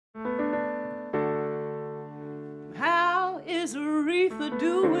is Aretha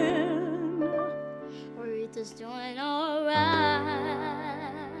doing? Aretha's doing all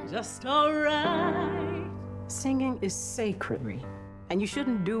right. Just all right. Singing is sacred, and you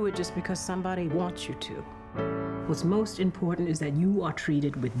shouldn't do it just because somebody wants you to. What's most important is that you are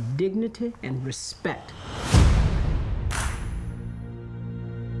treated with dignity and respect.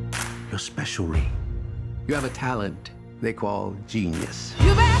 You're special, Ree. You have a talent they call genius.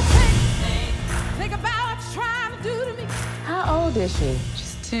 You better think about what you're trying to do to me. How old is she?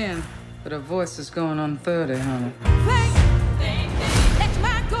 She's 10, but her voice is going on 30, honey. Let your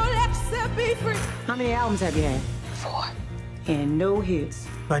mind go, let yourself be free. How many albums have you had? 4. And no hits.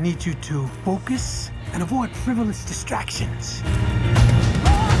 I need you to focus and avoid frivolous distractions.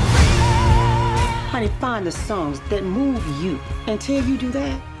 Honey, find the songs that move you. Until you do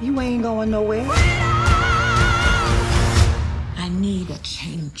that, you ain't going nowhere. I need a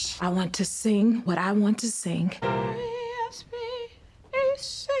change. I want to sing what I want to sing.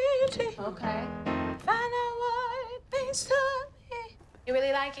 Okay. Find out what it means to me. You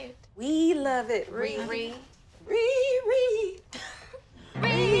really like it? We love it. Riri.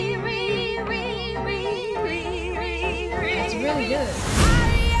 It's really good.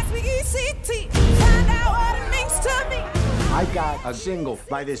 I got a single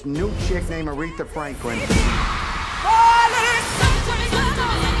by this new chick named Aretha Franklin. I'm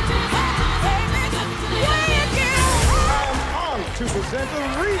on to present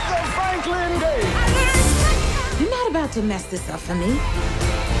Aretha Franklin Day. You're not about to mess this up for me.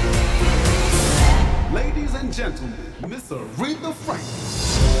 Ladies and gentlemen, Miss Aretha Franklin.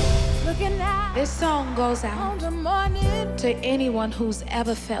 This song goes out to anyone who's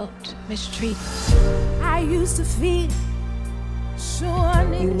ever felt mistreated. I used to feel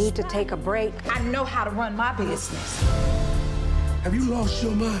You need to take a break. I know how to run my business. Have you lost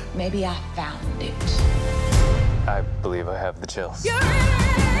your mind? Maybe I found it. I believe I have the chills. Do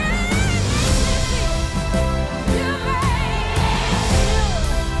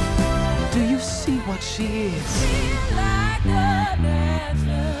you see what she is?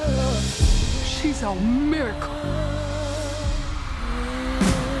 She's a miracle.